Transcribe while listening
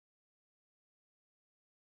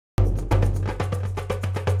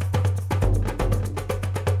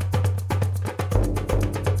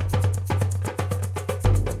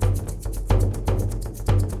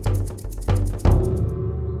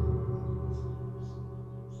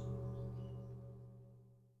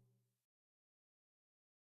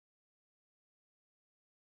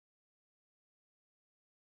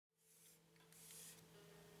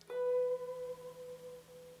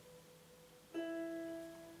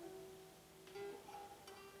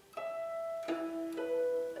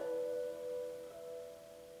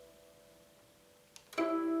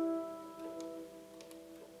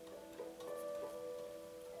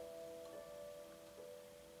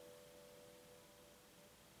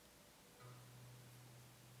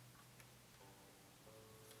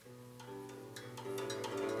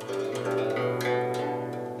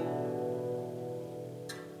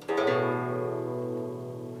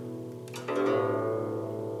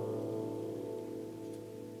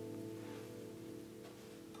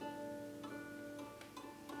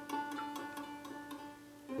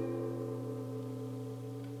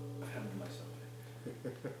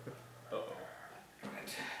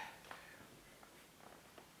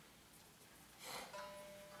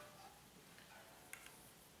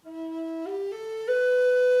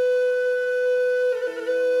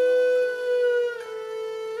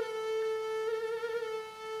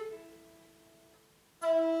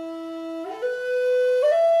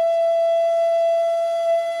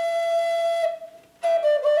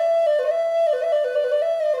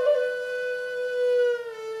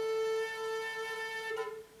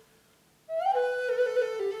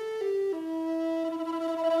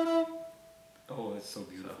it's so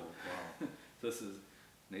beautiful. Wow. This is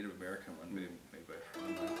Native American one made by a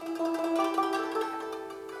friend of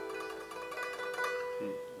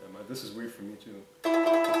mine. This is weird for me too.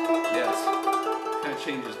 Yes, kind of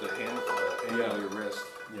changes the angle of your wrist.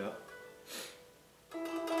 Yeah.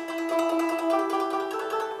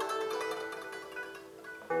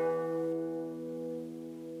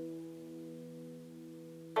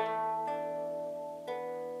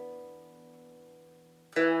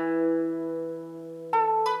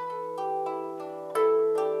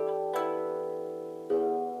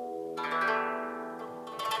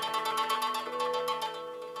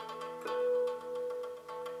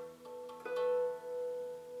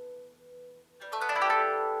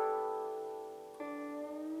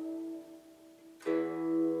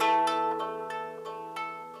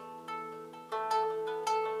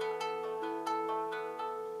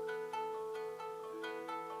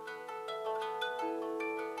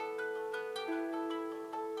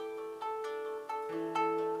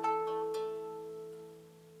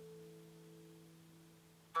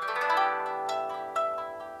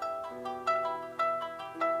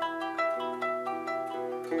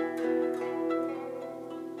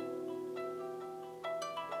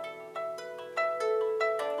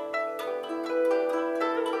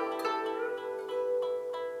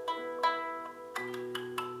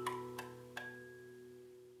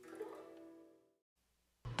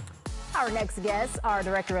 Our next guests are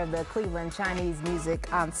director of the Cleveland Chinese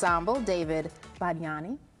Music Ensemble, David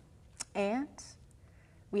Banyani, and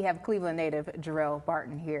we have Cleveland native Jarrelle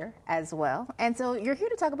Barton here as well. And so you're here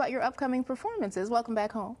to talk about your upcoming performances. Welcome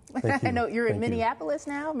back home. Thank you. I know you're in Thank you. Minneapolis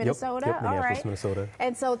now, Minnesota. Yep, Minneapolis, all right. Minnesota.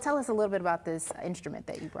 And so tell us a little bit about this instrument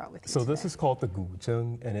that you brought with you. So today. this is called the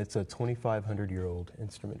guzheng, and it's a 2,500-year-old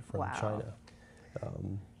instrument from Wow. China.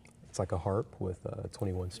 It's like a harp with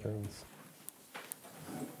 21 strings.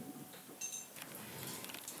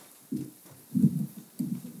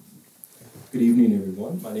 Good evening,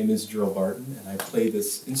 everyone. My name is Jarrelle Barton, and I play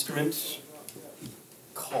this instrument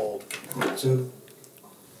called guzheng,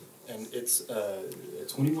 and it's a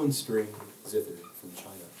 21-string zither from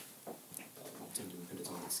China, tuned in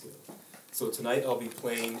pentatonic scale. So tonight I'll be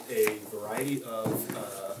playing a variety of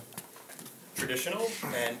traditional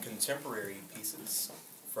and contemporary pieces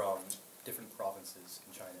from different provinces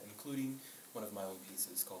in China, including one of my own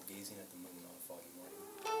pieces called Gazing at the Moon on a Foggy Morning.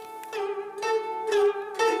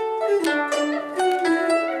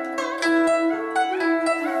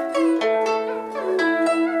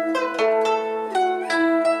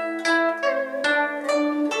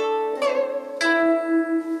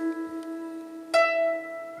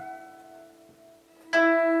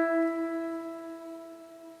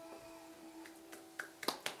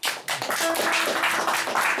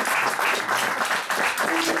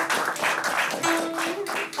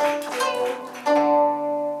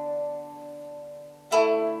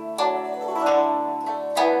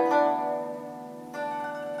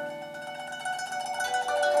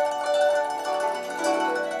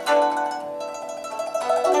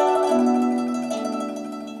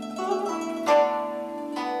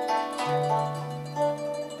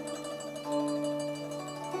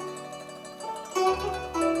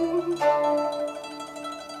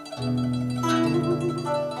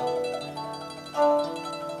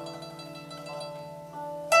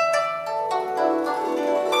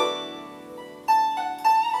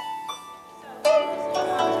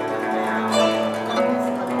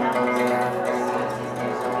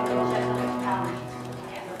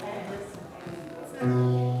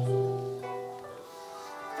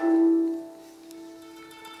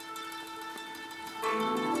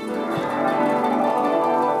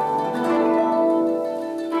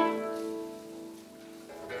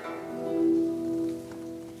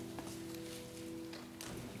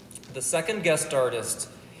 The second guest artist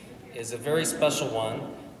is a very special one.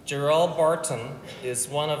 Jarrelle Barton is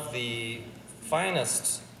one of the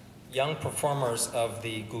finest young performers of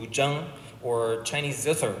the guzheng, or Chinese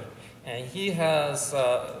zither, and he has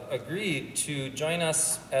agreed to join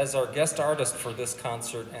us as our guest artist for this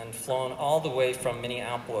concert and flown all the way from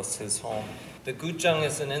Minneapolis, his home. The guzheng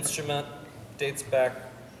is an instrument, dates back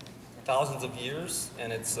thousands of years,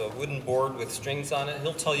 and it's a wooden board with strings on it.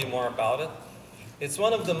 He'll tell you more about it. It's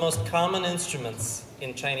one of the most common instruments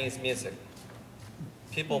in Chinese music.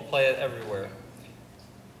 People play it everywhere,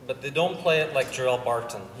 but they don't play it like Jarrelle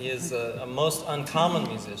Barton. He is a most uncommon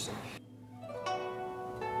musician.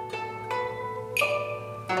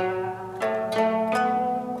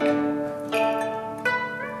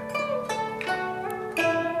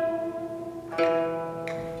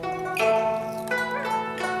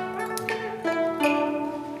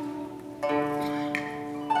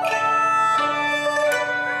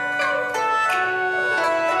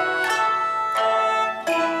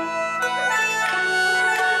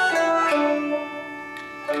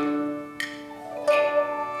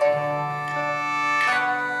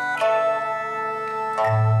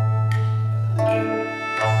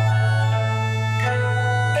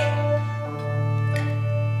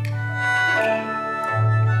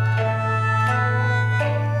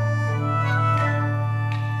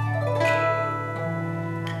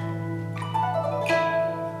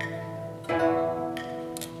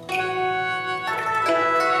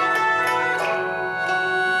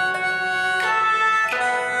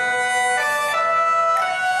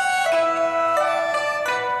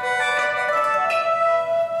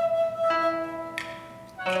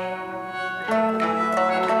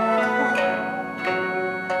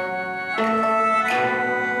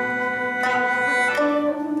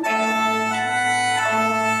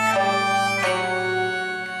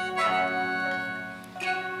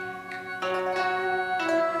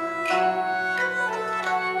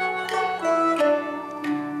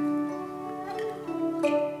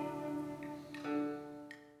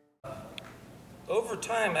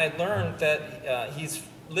 time, I learned that he's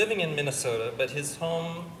living in Minnesota, but his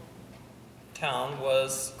hometown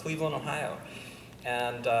was Cleveland, Ohio.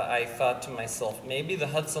 And I thought to myself, maybe the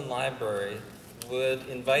Hudson Library would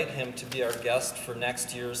invite him to be our guest for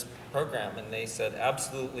next year's program. And they said,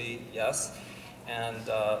 absolutely yes. And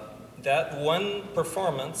that one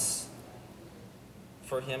performance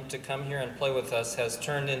for him to come here and play with us has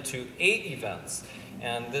turned into 8 events.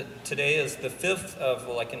 And today is the 5th of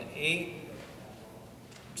like an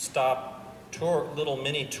 8-stop tour, little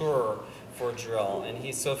mini tour for Jarrelle.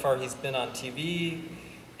 And so far he's been on TV,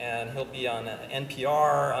 and he'll be on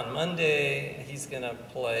NPR on Monday. He's gonna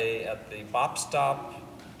play at the Bop Stop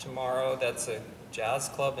tomorrow. That's a jazz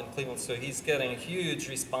club in Cleveland. So he's getting a huge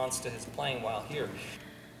response to his playing while here.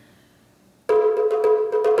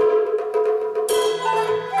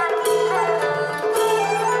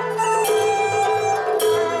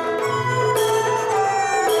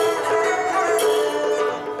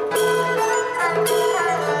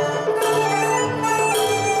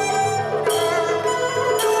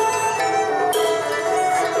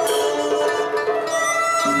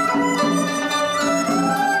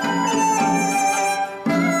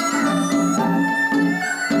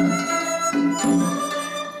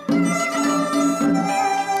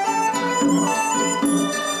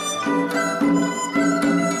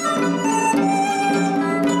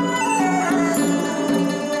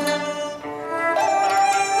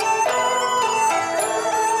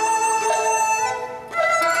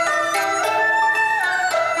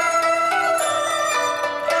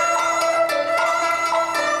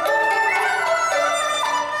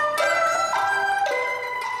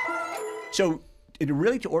 So,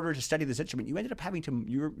 to order to study this instrument, you ended up having to.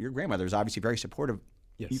 Your grandmother is obviously very supportive.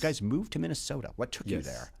 Yes. You guys moved to Minnesota. What took you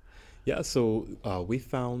there? Yeah, so we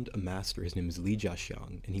found a master. His name is Li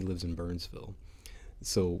Jiaxiang, and he lives in Burnsville.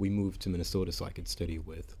 So we moved to Minnesota so I could study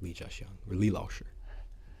with Li Jiaxiang, or Li Laoshi.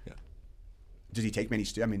 Yeah. Did he take many?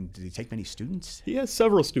 Did he take many students? He has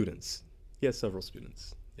several students. Yeah.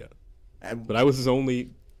 But I was his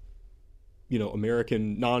only,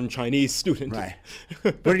 American non-Chinese student. Right.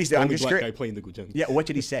 What did he say? I'm just black guy playing the guzheng. Yeah. What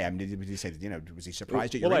did he say? Did he say? Was he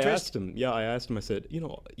surprised at your interest? interest? I asked him. I said,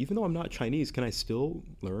 even though I'm not Chinese, can I still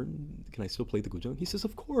learn? Can I still play the guzheng? He says,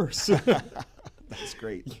 of course. That's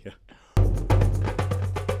great. Yeah.